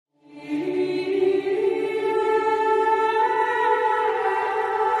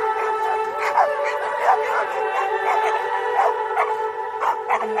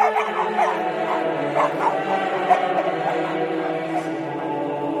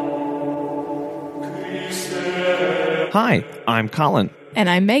Hi, I'm Colin. And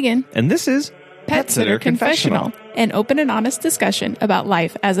I'm Megan. And this is Pet Sitter Confessional, an open and honest discussion about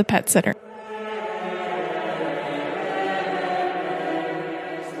life as a pet sitter.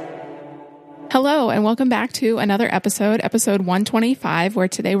 Hello, and welcome back to another episode 125, where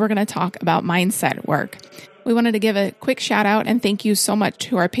today we're going to talk about mindset work. We wanted to give a quick shout out and thank you so much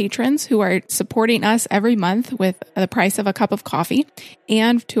to our patrons who are supporting us every month with the price of a cup of coffee,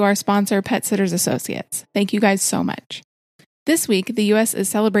 and to our sponsor, Pet Sitters Associates. Thank you guys so much. This week, the U.S. is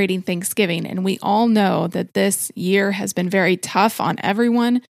celebrating Thanksgiving, and we all know that this year has been very tough on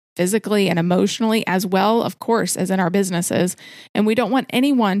everyone, physically and emotionally, as well, of course, as in our businesses, and we don't want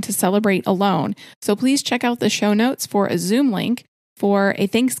anyone to celebrate alone. So please check out the show notes for a Zoom link for a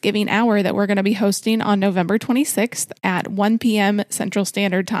Thanksgiving hour that we're going to be hosting on November 26th at 1 p.m. Central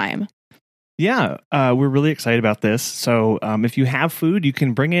Standard Time. Yeah, we're really excited about this. So if you have food, you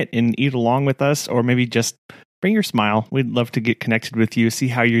can bring it and eat along with us, or maybe just bring your smile. We'd love to get connected with you, see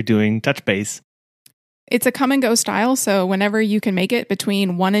how you're doing, touch base. It's a come and go style, so whenever you can make it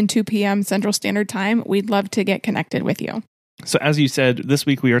between 1 and 2 p.m. Central Standard Time, we'd love to get connected with you. So as you said, this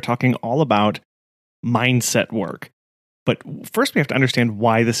week we are talking all about mindset work. But first we have to understand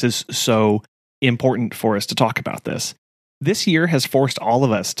why this is so important for us to talk about this. This year has forced all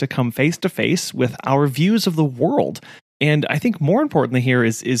of us to come face to face with our views of the world. And I think more importantly here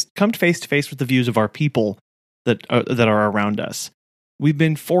is come face to face with the views of our people that are around us. We've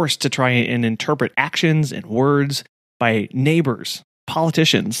been forced to try and interpret actions and words by neighbors,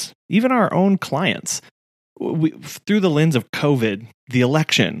 politicians, even our own clients. Through the lens of COVID, the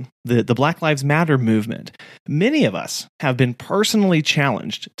election, the Black Lives Matter movement, many of us have been personally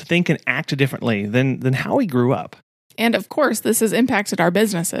challenged to think and act differently than how we grew up. And of course, this has impacted our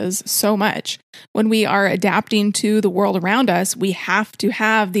businesses so much. When we are adapting to the world around us, we have to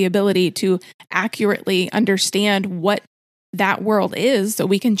have the ability to accurately understand what that world is so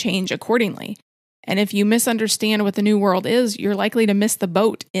we can change accordingly. And if you misunderstand what the new world is, you're likely to miss the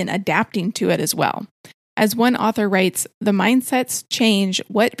boat in adapting to it as well. As one author writes, the mindsets change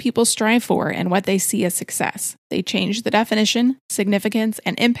what people strive for and what they see as success. They change the definition, significance,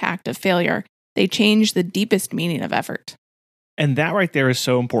 and impact of failure. They change the deepest meaning of effort. And that right there is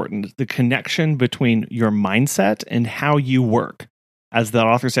so important. The connection between your mindset and how you work. As the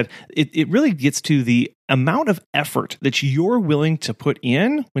author said, it really gets to the amount of effort that you're willing to put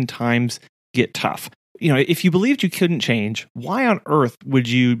in when times get tough. You know, if you believed you couldn't change, why on earth would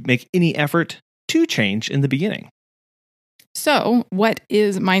you make any effort to change in the beginning? So, what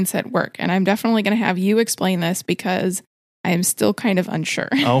is mindset work? And I'm definitely going to have you explain this because I am still kind of unsure.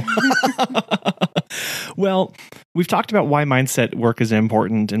 Oh, well, we've talked about why mindset work is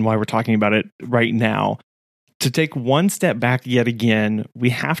important and why we're talking about it right now. To take one step back yet again, we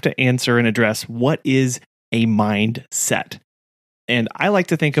have to answer and address what is a mindset. And I like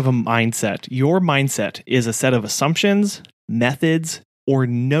to think of a mindset. Your mindset is a set of assumptions, methods, or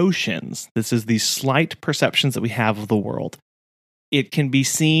notions. This is the slight perceptions that we have of the world. It can be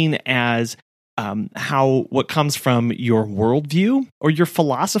seen as what comes from your worldview or your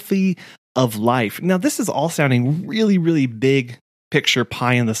philosophy of life. Now, this is all sounding really, really big picture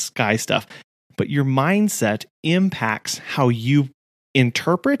pie in the sky stuff, but your mindset impacts how you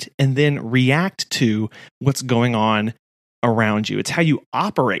interpret and then react to what's going on around you. It's how you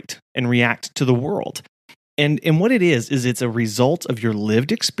operate and react to the world. And what it is it's a result of your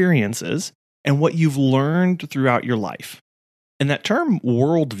lived experiences and what you've learned throughout your life. And that term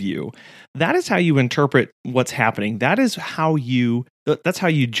worldview, that is how you interpret what's happening. That's how you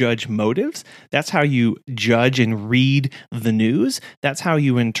judge motives. That's how you judge and read the news. That's how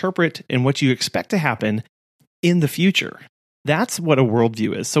you interpret and what you expect to happen in the future. That's what a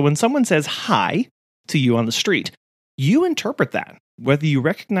worldview is. So when someone says hi to you on the street, you interpret that, whether you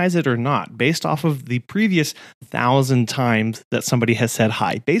recognize it or not, based off of the previous 1,000 times that somebody has said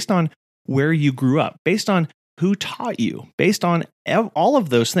hi, based on where you grew up, based on who taught you, based on all of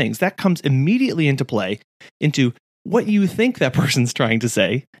those things. That comes immediately into play into what you think that person's trying to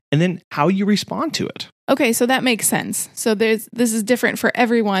say, and then how you respond to it. Okay, so that makes sense. So this is different for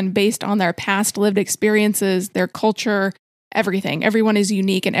everyone based on their past lived experiences, their culture, everything. Everyone is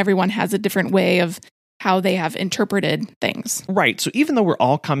unique and everyone has a different way of how they have interpreted things. Right. So even though we're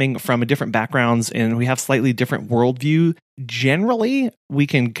all coming from different backgrounds and we have slightly different worldview, generally we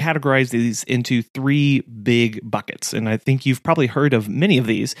can categorize these into three big buckets. And I think you've probably heard of many of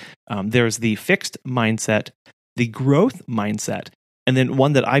these. There's the fixed mindset, the growth mindset, and then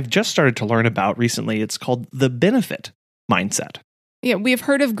one that I've just started to learn about recently. It's called the benefit mindset. Yeah, we've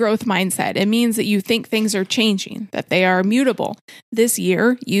heard of growth mindset. It means that you think things are changing, that they are mutable. This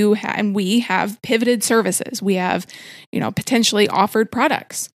year, and we have pivoted services. We have, potentially offered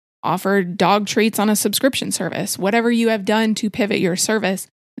products, offered dog treats on a subscription service. Whatever you have done to pivot your service,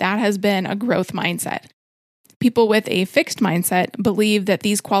 that has been a growth mindset. People with a fixed mindset believe that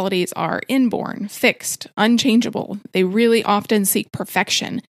these qualities are inborn, fixed, unchangeable. They really often seek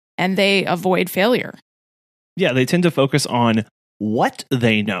perfection, and they avoid failure. Yeah, they tend to focus on what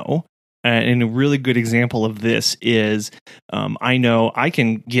they know. And a really good example of this is I know I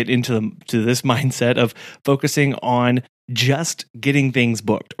can get into this mindset of focusing on just getting things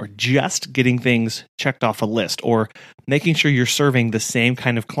booked or just getting things checked off a list or making sure you're serving the same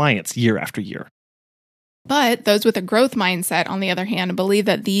kind of clients year after year. But those with a growth mindset, on the other hand, believe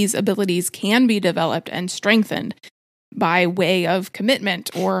that these abilities can be developed and strengthened by way of commitment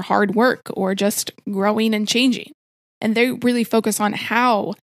or hard work or just growing and changing. And they really focus on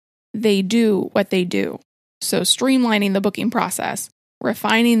how they do what they do. So streamlining the booking process,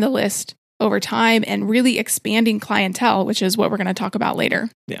 refining the list over time, and really expanding clientele, which is what we're going to talk about later.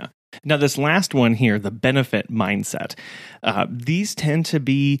 Yeah. Now, this last one here, the benefit mindset, these tend to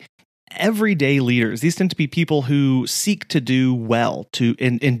be everyday leaders. These tend to be people who seek to do well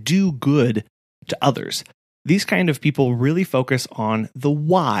and do good to others. These kind of people really focus on the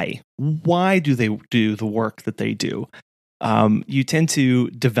why. Why do they do the work that they do? You tend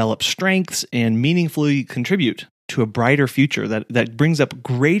to develop strengths and meaningfully contribute to a brighter future that brings up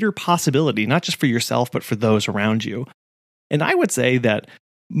greater possibility, not just for yourself, but for those around you. And I would say that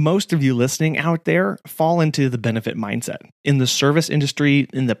most of you listening out there fall into the benefit mindset. In the service industry,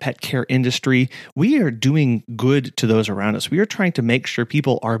 in the pet care industry, we are doing good to those around us. We are trying to make sure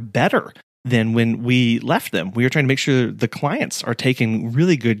people are better than when we left them. We are trying to make sure the clients are taken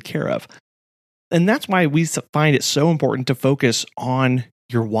really good care of. And that's why we find it so important to focus on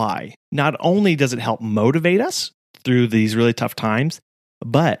your why. Not only does it help motivate us through these really tough times,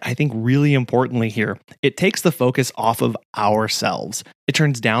 but I think really importantly here, it takes the focus off of ourselves. It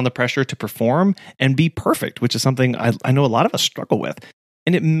turns down the pressure to perform and be perfect, which is something I know a lot of us struggle with.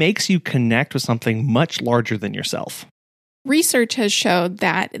 And it makes you connect with something much larger than yourself. Research has showed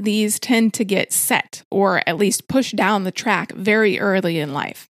that these tend to get set or at least pushed down the track very early in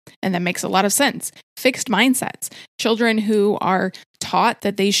life. And that makes a lot of sense. Fixed mindsets. Children who are taught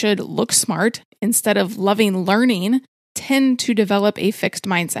that they should look smart instead of loving learning tend to develop a fixed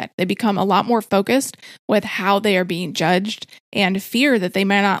mindset. They become a lot more focused with how they are being judged and fear that they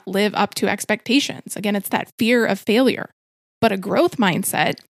may not live up to expectations. Again, it's that fear of failure. But a growth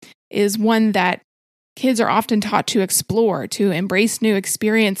mindset is one that kids are often taught to explore, to embrace new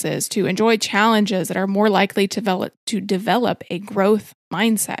experiences, to enjoy challenges that are more likely to develop a growth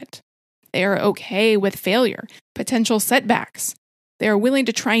mindset. They are okay with failure, potential setbacks. They are willing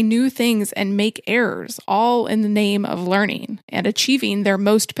to try new things and make errors, all in the name of learning and achieving their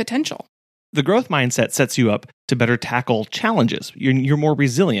most potential. The growth mindset sets you up to better tackle challenges. You're more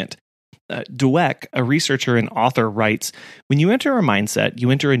resilient. Dweck, a researcher and author, writes, when you enter a mindset,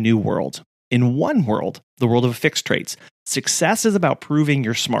 you enter a new world. In one world, the world of fixed traits, success is about proving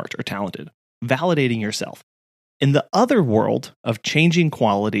you're smart or talented, validating yourself. In the other world of changing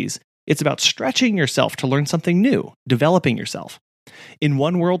qualities, it's about stretching yourself to learn something new, developing yourself. In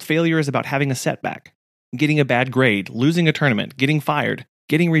one world, failure is about having a setback, getting a bad grade, losing a tournament, getting fired,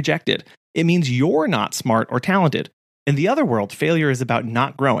 getting rejected. It means you're not smart or talented. In the other world, failure is about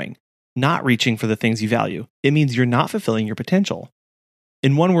not growing, not reaching for the things you value. It means you're not fulfilling your potential.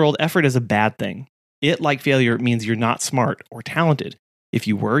 In one world, effort is a bad thing. It, like failure, means you're not smart or talented. If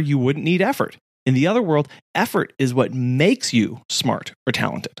you were, you wouldn't need effort. In the other world, effort is what makes you smart or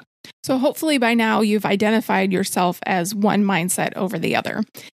talented. So hopefully by now you've identified yourself as one mindset over the other.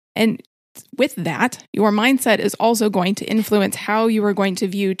 And with that, your mindset is also going to influence how you are going to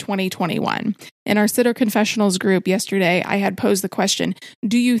view 2021. In our Sitter Confessionals group yesterday, I had posed the question,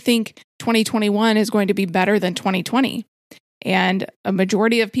 do you think 2021 is going to be better than 2020? And a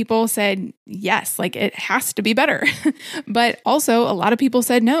majority of people said yes, like it has to be better. But also a lot of people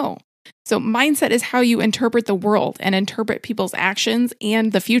said no. So mindset is how you interpret the world and interpret people's actions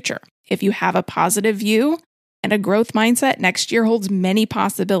and the future. If you have a positive view and a growth mindset, next year holds many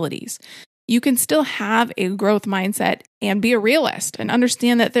possibilities. You can still have a growth mindset and be a realist and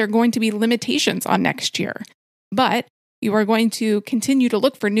understand that there are going to be limitations on next year. But you are going to continue to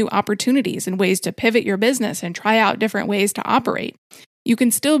look for new opportunities and ways to pivot your business and try out different ways to operate. You can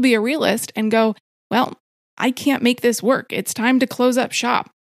still be a realist and go, well, I can't make this work. It's time to close up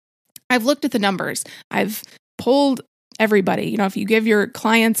shop. I've looked at the numbers. I've polled everybody. If you give your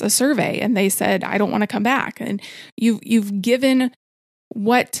clients a survey and they said, I don't want to come back, and you've given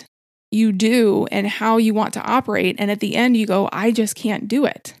what you do and how you want to operate. And at the end, you go, I just can't do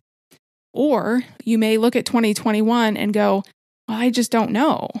it. Or you may look at 2021 and go, well, I just don't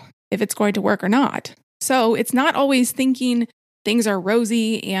know if it's going to work or not. So it's not always thinking things are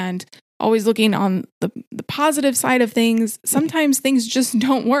rosy and always looking on the positive side of things. Sometimes things just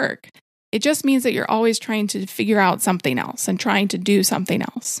don't work. It just means that you're always trying to figure out something else and trying to do something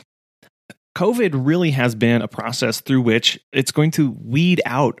else. COVID really has been a process through which it's going to weed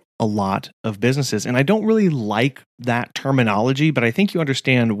out a lot of businesses. And I don't really like that terminology, but I think you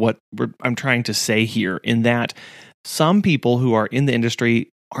understand what I'm trying to say here, in that some people who are in the industry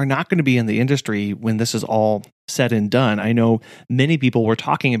are not going to be in the industry when this is all said and done. I know many people were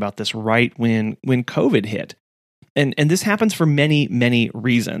talking about this right when COVID hit. And this happens for many, many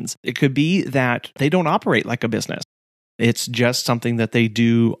reasons. It could be that they don't operate like a business. It's just something that they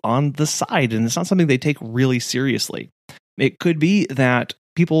do on the side, and it's not something they take really seriously. It could be that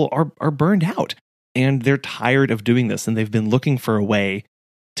people are burned out and they're tired of doing this and they've been looking for a way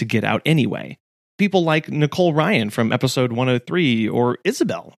to get out anyway. People like Nicole Ryan from episode 103, or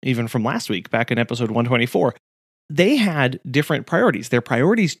Isabel, even from last week, back in episode 124, they had different priorities. Their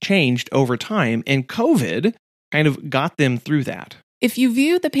priorities changed over time, and COVID kind of got them through that. If you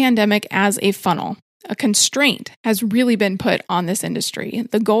view the pandemic as a funnel, a constraint has really been put on this industry.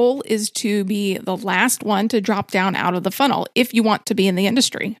 The goal is to be the last one to drop down out of the funnel if you want to be in the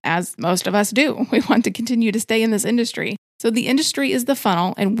industry, as most of us do. We want to continue to stay in this industry. So the industry is the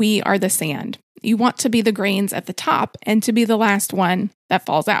funnel and we are the sand. You want to be the grains at the top and to be the last one that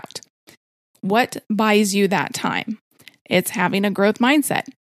falls out. What buys you that time? It's having a growth mindset.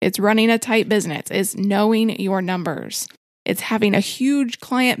 It's running a tight business. It's knowing your numbers. It's having a huge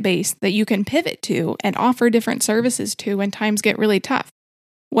client base that you can pivot to and offer different services to when times get really tough.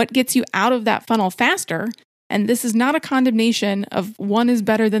 What gets you out of that funnel faster, and this is not a condemnation of one is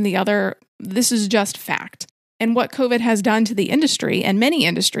better than the other, this is just fact. And what COVID has done to the industry and many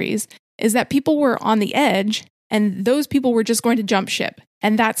industries is that people were on the edge and those people were just going to jump ship.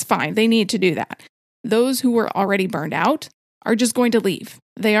 And that's fine. They need to do that. Those who were already burned out are just going to leave.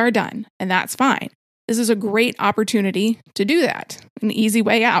 They are done, and that's fine. This is a great opportunity to do that, an easy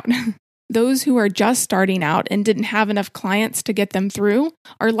way out. Those who are just starting out and didn't have enough clients to get them through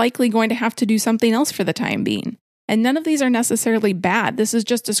are likely going to have to do something else for the time being. And none of these are necessarily bad. This is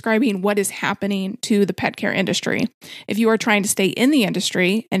just describing what is happening to the pet care industry. If you are trying to stay in the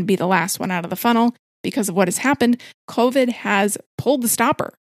industry and be the last one out of the funnel because of what has happened, COVID has pulled the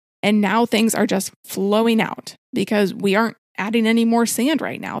stopper. And now things are just flowing out because we aren't adding any more sand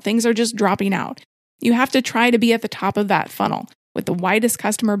right now. Things are just dropping out. You have to try to be at the top of that funnel with the widest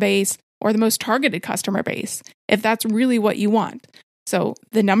customer base or the most targeted customer base, if that's really what you want. So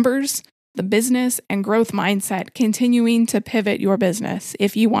the numbers, the business, and growth mindset, continuing to pivot your business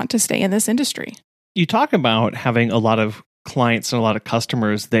if you want to stay in this industry. You talk about having a lot of clients and a lot of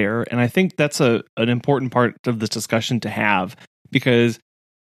customers there, and I think that's an important part of this discussion to have, because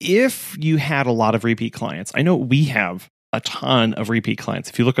if you had a lot of repeat clients, I know we have a ton of repeat clients.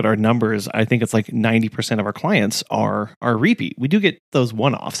 If you look at our numbers, I think it's like 90% of our clients are repeat. We do get those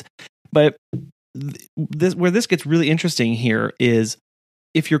one-offs. But where this gets really interesting here is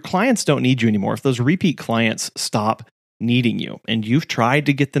if your clients don't need you anymore, if those repeat clients stop needing you and you've tried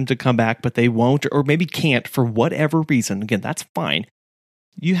to get them to come back, but they won't or maybe can't for whatever reason, again, that's fine.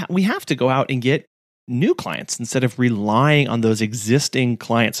 We have to go out and get new clients instead of relying on those existing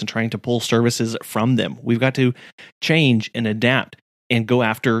clients and trying to pull services from them. We've got to change and adapt and go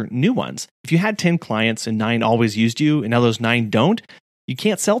after new ones. If you had 10 clients and 9 always used you and now those 9 don't, you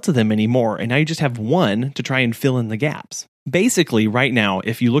can't sell to them anymore. And now you just have one to try and fill in the gaps. Basically, right now,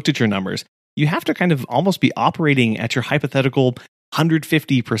 if you looked at your numbers, you have to kind of almost be operating at your hypothetical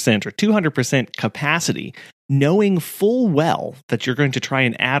 150% or 200% capacity, knowing full well that you're going to try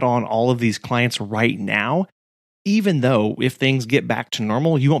and add on all of these clients right now, even though if things get back to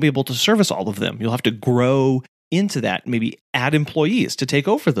normal, you won't be able to service all of them. You'll have to grow into that, maybe add employees to take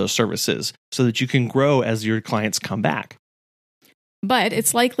over those services so that you can grow as your clients come back. But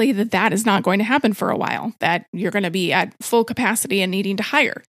it's likely that that is not going to happen for a while, that you're going to be at full capacity and needing to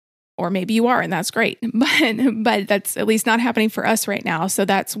hire. Or maybe you are, and that's great. But that's at least not happening for us right now. So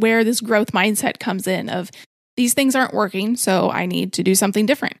that's where this growth mindset comes in of these things aren't working, so I need to do something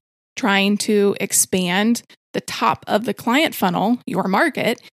different. Trying to expand the top of the client funnel, your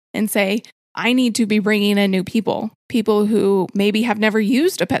market, and say, I need to be bringing in new people who maybe have never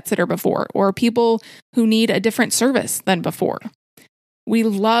used a pet sitter before, or people who need a different service than before. We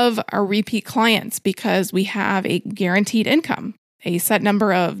love our repeat clients because we have a guaranteed income, a set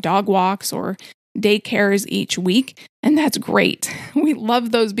number of dog walks or daycares each week, and that's great. We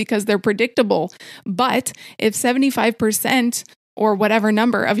love those because they're predictable. But if 75% or whatever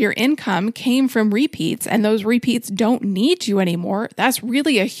number of your income came from repeats and those repeats don't need you anymore, that's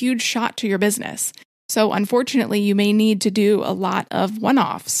really a huge shot to your business. So unfortunately, you may need to do a lot of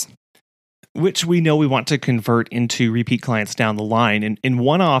one-offs. Which we know we want to convert into repeat clients down the line. And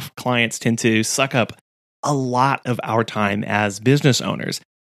one-off clients tend to suck up a lot of our time as business owners.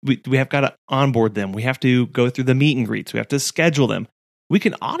 We have got to onboard them. We have to go through the meet and greets. We have to schedule them. We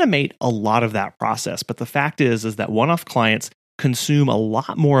can automate a lot of that process. But the fact is that one-off clients consume a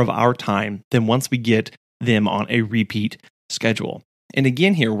lot more of our time than once we get them on a repeat schedule. And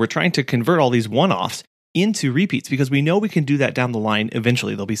again, here, we're trying to convert all these one-offs into repeats because we know we can do that down the line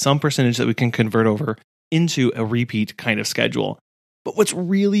eventually. There'll be some percentage that we can convert over into a repeat kind of schedule. But what's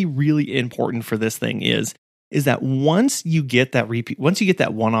really, really important for this thing is that once you get that repeat, once you get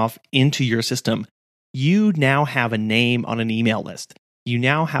that one-off into your system, you now have a name on an email list. You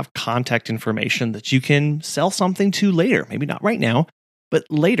now have contact information that you can sell something to later. Maybe not right now, but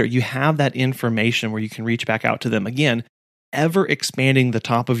later you have that information where you can reach back out to them. Again, ever expanding the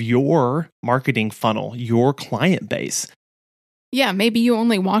top of your marketing funnel, your client base. Yeah, maybe you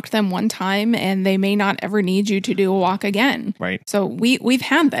only walked them one time and they may not ever need you to do a walk again. Right. So we've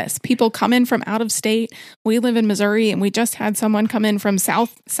had this. People come in from out of state. We live in Missouri and we just had someone come in from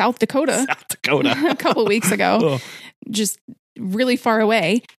South Dakota. A couple weeks ago. Just really far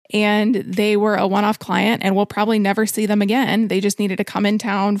away. And they were a one-off client and we'll probably never see them again. They just needed to come in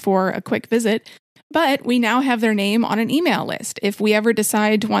town for a quick visit. But we now have their name on an email list. If we ever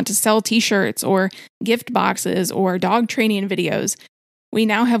decide to want to sell t-shirts or gift boxes or dog training videos, we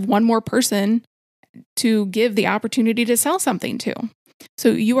now have one more person to give the opportunity to sell something to. So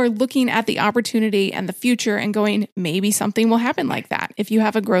you are looking at the opportunity and the future and going, maybe something will happen like that if you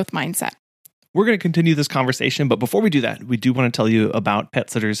have a growth mindset. We're going to continue this conversation, but before we do that, we do want to tell you about Pet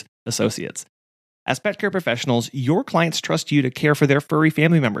Sitters Associates. As pet care professionals, your clients trust you to care for their furry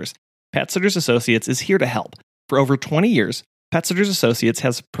family members. Pet Sitters Associates is here to help. For over 20 years, Pet Sitters Associates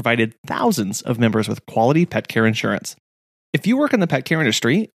has provided thousands of members with quality pet care insurance. If you work in the pet care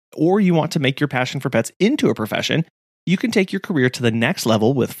industry, or you want to make your passion for pets into a profession, you can take your career to the next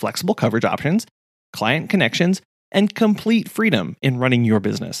level with flexible coverage options, client connections, and complete freedom in running your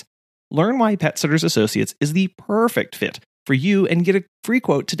business. Learn why Pet Sitters Associates is the perfect fit for you and get a free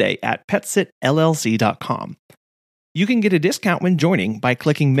quote today at PetSitLLC.com. You can get a discount when joining by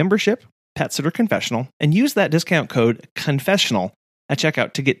clicking Membership, Pet Sitter Confessional, and use that discount code CONFESSIONAL at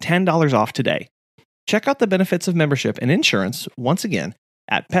checkout to get $10 off today. Check out the benefits of membership and insurance once again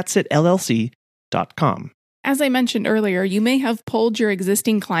at PetSitLLC.com. As I mentioned earlier, you may have polled your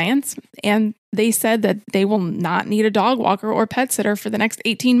existing clients and they said that they will not need a dog walker or pet sitter for the next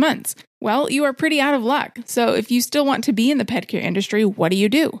 18 months. Well, you are pretty out of luck. So if you still want to be in the pet care industry, what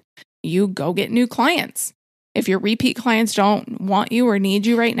do? You go get new clients. If your repeat clients don't want you or need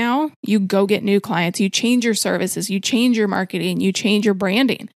you right now, you go get new clients. You change your services, you change your marketing, you change your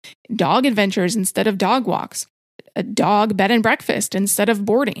branding. Dog adventures instead of dog walks. A dog bed and breakfast instead of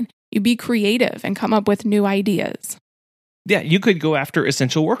boarding. You be creative and come up with new ideas. Yeah, you could go after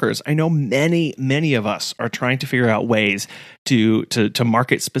essential workers. I know many of us are trying to figure out ways to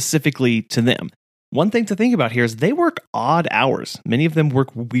market specifically to them. One thing to think about here is they work odd hours. Many of them work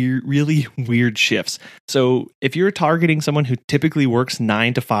really weird shifts. So if you're targeting someone who typically works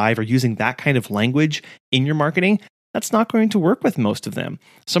 9 to 5 or using that kind of language in your marketing, that's not going to work with most of them.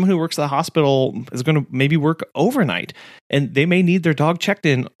 Someone who works at the hospital is going to maybe work overnight, and they may need their dog checked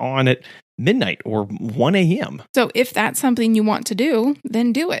in on at midnight or 1 a.m. So if that's something you want to do,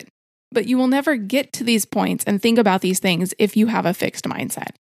 then do it. But you will never get to these points and think about these things if you have a fixed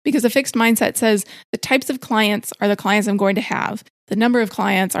mindset. Because a fixed mindset says the types of clients are the clients I'm going to have. The number of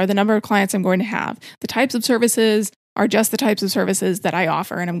clients are the number of clients I'm going to have. The types of services are just the types of services that I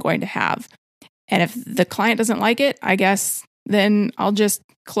offer and I'm going to have. And if the client doesn't like it, I guess then I'll just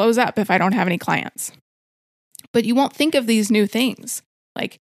close up if I don't have any clients. But you won't think of these new things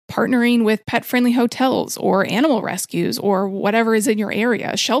like partnering with pet-friendly hotels or animal rescues or whatever is in your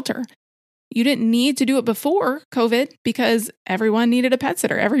area, a shelter. You didn't need to do it before COVID because everyone needed a pet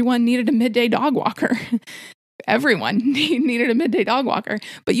sitter. Everyone needed a midday dog walker. Everyone needed a midday dog walker.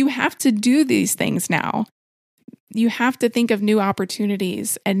 But you have to do these things now. You have to think of new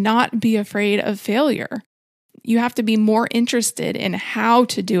opportunities and not be afraid of failure. You have to be more interested in how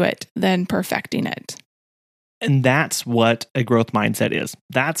to do it than perfecting it. And that's what a growth mindset is.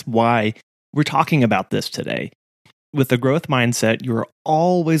 That's why we're talking about this today. With a growth mindset, you're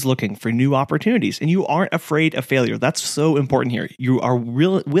always looking for new opportunities and you aren't afraid of failure. That's so important here. You are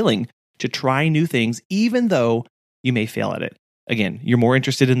willing to try new things, even though you may fail at it. Again, you're more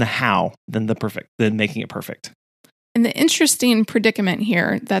interested in the how than than making it perfect. And the interesting predicament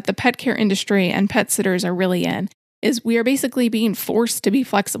here that the pet care industry and pet sitters are really in is we are basically being forced to be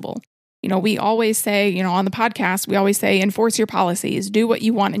flexible. We always say, on the podcast, we always say, enforce your policies, do what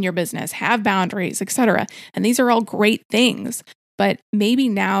you want in your business, have boundaries, etc. And these are all great things. But maybe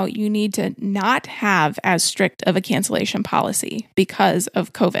now you need to not have as strict of a cancellation policy because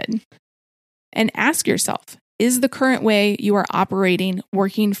of COVID. And ask yourself, is the current way you are operating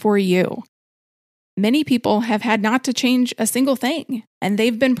working for you? Many people have had not to change a single thing, and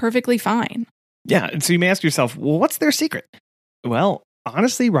they've been perfectly fine. Yeah, and so you may ask yourself, well, what's their secret? Well,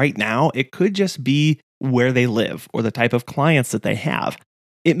 honestly, right now, it could just be where they live or the type of clients that they have.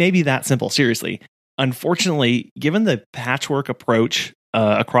 It may be that simple, seriously. Unfortunately, given the patchwork approach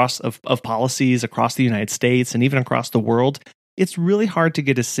of policies across the United States and even across the world, it's really hard to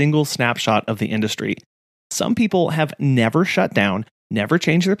get a single snapshot of the industry. Some people have never shut down, never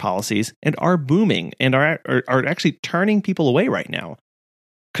changed their policies, and are booming and are actually turning people away right now.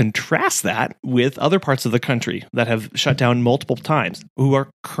 Contrast that with other parts of the country that have shut down multiple times, who are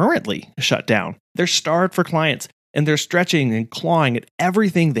currently shut down. They're starved for clients, and they're stretching and clawing at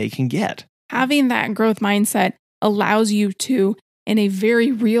everything they can get. Having that growth mindset allows you to, in a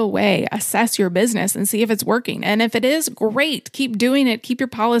very real way, assess your business and see if it's working. And if it is, great, keep doing it, keep your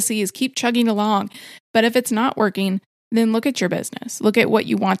policies, keep chugging along. But if it's not working, then look at your business. Look at what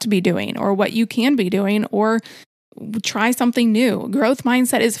you want to be doing or what you can be doing, or try something new. Growth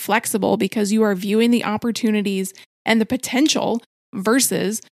mindset is flexible because you are viewing the opportunities and the potential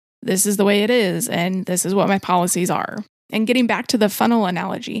versus this is the way it is and this is what my policies are. And getting back to the funnel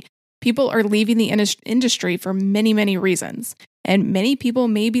analogy, people are leaving the industry for many, many reasons. And many people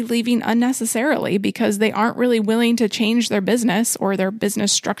may be leaving unnecessarily because they aren't really willing to change their business or their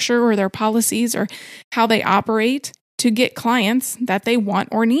business structure or their policies or how they operate to get clients that they want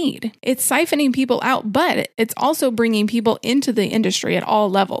or need. It's siphoning people out, but it's also bringing people into the industry at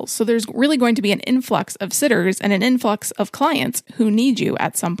all levels. So there's really going to be an influx of sitters and an influx of clients who need you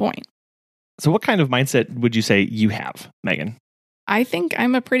at some point. So what kind of mindset would you say you have, Megan? I think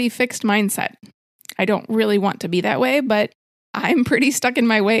I'm a pretty fixed mindset. I don't really want to be that way, but I'm pretty stuck in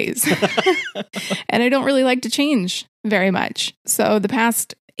my ways. And I don't really like to change very much. So the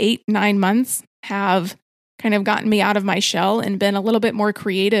past 8-9 months have kind of gotten me out of my shell and been a little bit more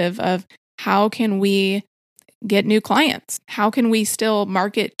creative of how can we get new clients? How can we still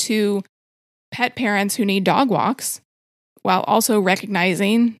market to pet parents who need dog walks while also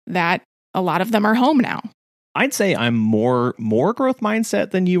recognizing that a lot of them are home now? I'd say I'm more growth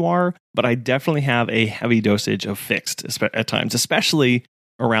mindset than you are, but I definitely have a heavy dosage of fixed at times, especially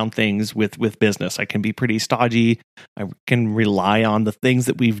around things with business. I can be pretty stodgy. I can rely on the things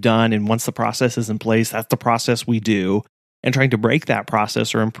that we've done. And once the process is in place, that's the process we do. And trying to break that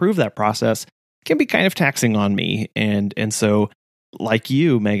process or improve that process can be kind of taxing on me. And so like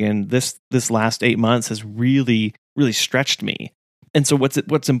you, Megan, this last 8 months has really, really stretched me. And so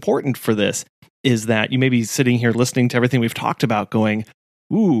what's important for this is that you may be sitting here listening to everything we've talked about going,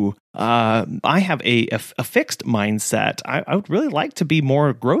 ooh, I have a fixed mindset. I would really like to be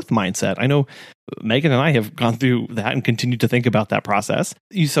more growth mindset. I know Megan and I have gone through that and continue to think about that process.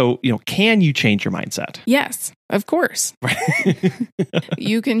 So, can you change your mindset? Yes, of course.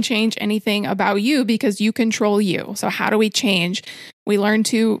 You can change anything about you because you control you. So how do we change? We learn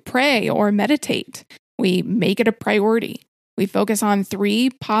to pray or meditate. We make it a priority. We focus on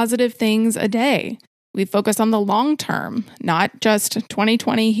 3 positive things a day. We focus on the long term, not just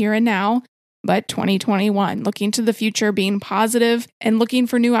 2020 here and now, but 2021, looking to the future, being positive and looking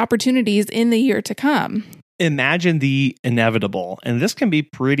for new opportunities in the year to come. Imagine the inevitable. And this can be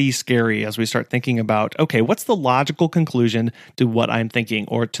pretty scary as we start thinking about, okay, what's the logical conclusion to what I'm thinking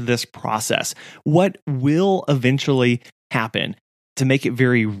or to this process? What will eventually happen to make it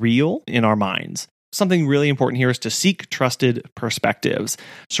very real in our minds? Something really important here is to seek trusted perspectives.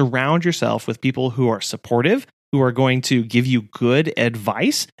 Surround yourself with people who are supportive, who are going to give you good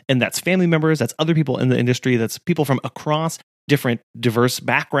advice. And that's family members, that's other people in the industry, that's people from across different diverse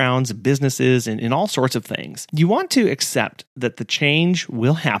backgrounds, businesses, and all sorts of things. You want to accept that the change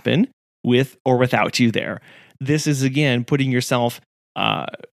will happen with or without you there. This is, again, putting yourself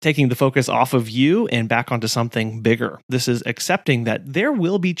taking the focus off of you and back onto something bigger. This is accepting that there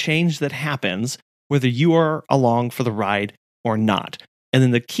will be change that happens whether you are along for the ride or not. And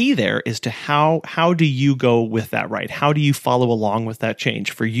then the key there is to how do you go with that ride? How do you follow along with that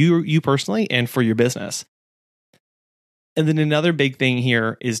change for you personally and for your business? And then another big thing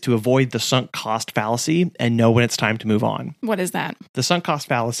here is to avoid the sunk cost fallacy and know when it's time to move on. What is that? The sunk cost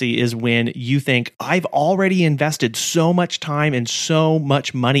fallacy is when you think, I've already invested so much time and so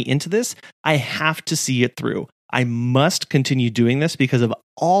much money into this, I have to see it through. I must continue doing this because of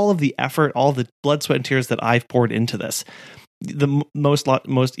all of the effort, all the blood, sweat, and tears that I've poured into this. The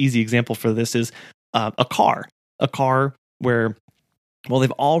most easy example for this is a car where, well,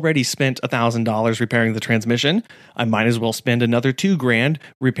 they've already spent $1,000 repairing the transmission. I might as well spend another $2,000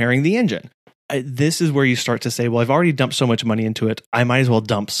 repairing the engine. This is where you start to say, well, I've already dumped so much money into it. I might as well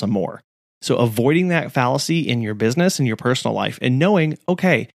dump some more. So avoiding that fallacy in your business and your personal life and knowing,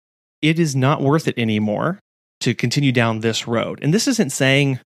 okay, it is not worth it anymore to continue down this road. And this isn't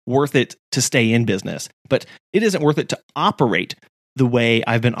saying worth it to stay in business, but it isn't worth it to operate the way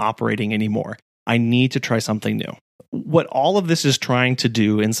I've been operating anymore. I need to try something new. What all of this is trying to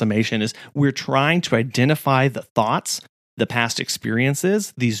do in summation is we're trying to identify the thoughts, the past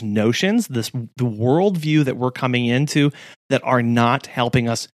experiences, these notions, the worldview that we're coming into that are not helping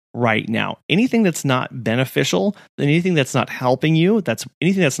us right now. Anything that's not beneficial, anything that's not helping you,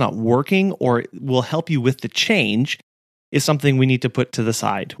 anything that's not working or will help you with the change is something we need to put to the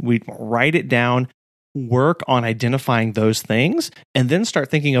side. We write it down, work on identifying those things, and then start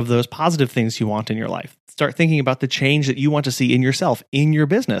thinking of those positive things you want in your life. Start thinking about the change that you want to see in yourself, in your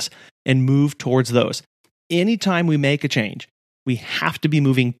business, and move towards those. Anytime we make a change, we have to be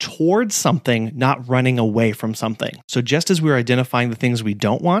moving towards something, not running away from something. So just as we're identifying the things we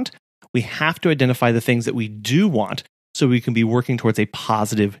don't want, we have to identify the things that we do want so we can be working towards a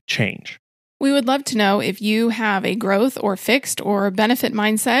positive change. We would love to know if you have a growth or fixed or benefit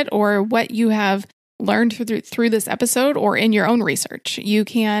mindset or what you have learned through this episode or in your own research. You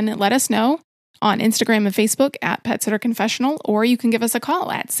can let us know on Instagram and Facebook at Pet Sitter Confessional, or you can give us a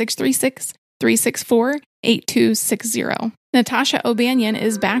call at 636-364-8260. Natasha O'Banion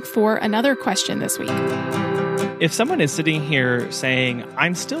is back for another question this week. If someone is sitting here saying,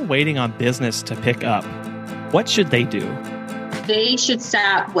 I'm still waiting on business to pick up, what should they do? They should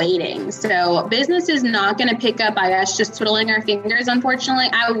stop waiting. So business is not going to pick up by us just twiddling our fingers, unfortunately.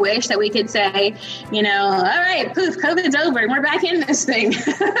 I wish that we could say, all right, poof, COVID's over and we're back in this thing.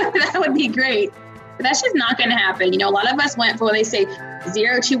 That would be great. But that's just not going to happen. A lot of us went from what they say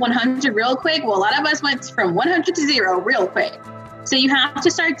 0 to 100 real quick. Well, a lot of us went from 100 to 0 real quick. So you have to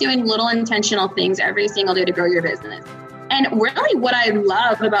start doing little intentional things every single day to grow your business. And really what I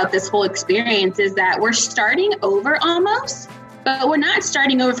love about this whole experience is that we're starting over almost. But we're not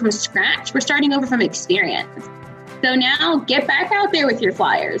starting over from scratch. We're starting over from experience. So now get back out there with your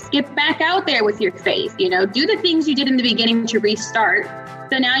flyers. Get back out there with your faith. Do the things you did in the beginning to restart.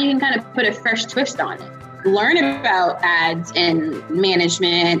 So now you can kind of put a fresh twist on it. Learn about ads and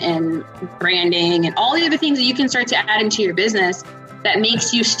management and branding and all the other things that you can start to add into your business that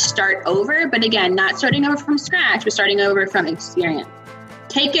makes you start over. But again, not starting over from scratch, but starting over from experience.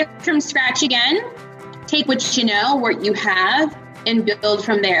 Take it from scratch again. Take what you know, what you have, and build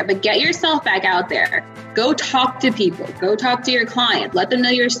from there. But get yourself back out there. Go talk to people. Go talk to your client. Let them know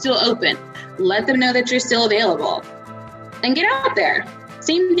you're still open. Let them know that you're still available. And get out there.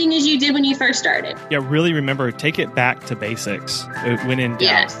 Same thing as you did when you first started. Yeah, really remember, take it back to basics. When in doubt,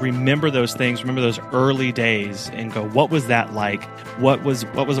 yes. Remember those things. Remember those early days, and go, what was that like? What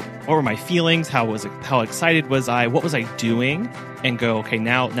were my feelings? How excited was I? What was I doing? And go, okay,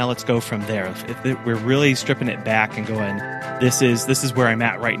 now let's go from there. If we're really stripping it back and going, this is where I'm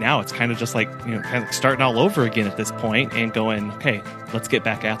at right now. It's kind of just like kind of starting all over again at this point, and going, okay, let's get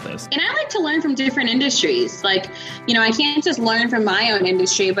back at this. And I like to learn from different industries. Like, I can't just learn from my own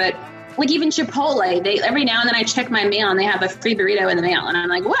industry, but like even Chipotle, every now and then I check my mail and they have a free burrito in the mail, and I'm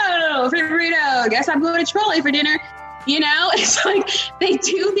like, whoa, free burrito! Guess I'm going to Chipotle for dinner. It's like they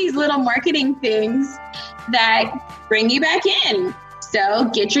do these little marketing things that bring you back in. So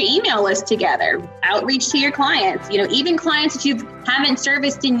get your email list together, outreach to your clients, even clients that you haven't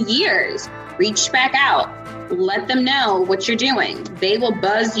serviced in years, reach back out, let them know what you're doing. They will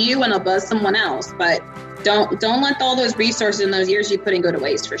buzz you and they'll buzz someone else, but don't let all those resources and those years you put in go to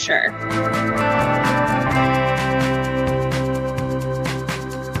waste for sure.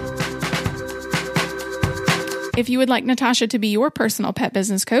 If you would like Natasha to be your personal pet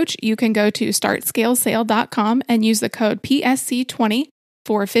business coach, you can go to startscalesale.com and use the code PSC20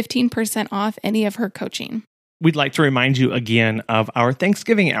 for 15% off any of her coaching. We'd like to remind you again of our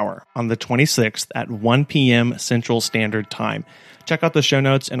Thanksgiving hour on the 26th at 1 p.m. Central Standard Time. Check out the show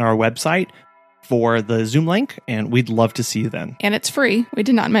notes in our website for the Zoom link, and we'd love to see you then. And it's free. We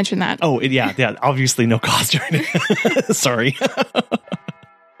did not mention that. Oh, yeah, obviously no cost. Sorry.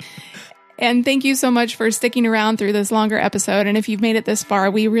 And thank you so much for sticking around through this longer episode. And if you've made it this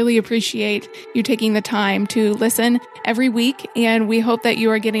far, we really appreciate you taking the time to listen every week. And we hope that you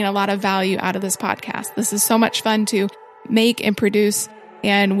are getting a lot of value out of this podcast. This is so much fun to make and produce.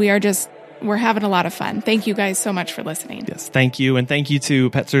 And we're having a lot of fun. Thank you guys so much for listening. Yes, thank you. And thank you to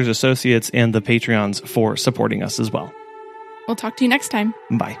PetSurge Associates and the Patreons for supporting us as well. We'll talk to you next time.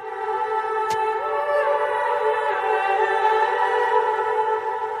 Bye.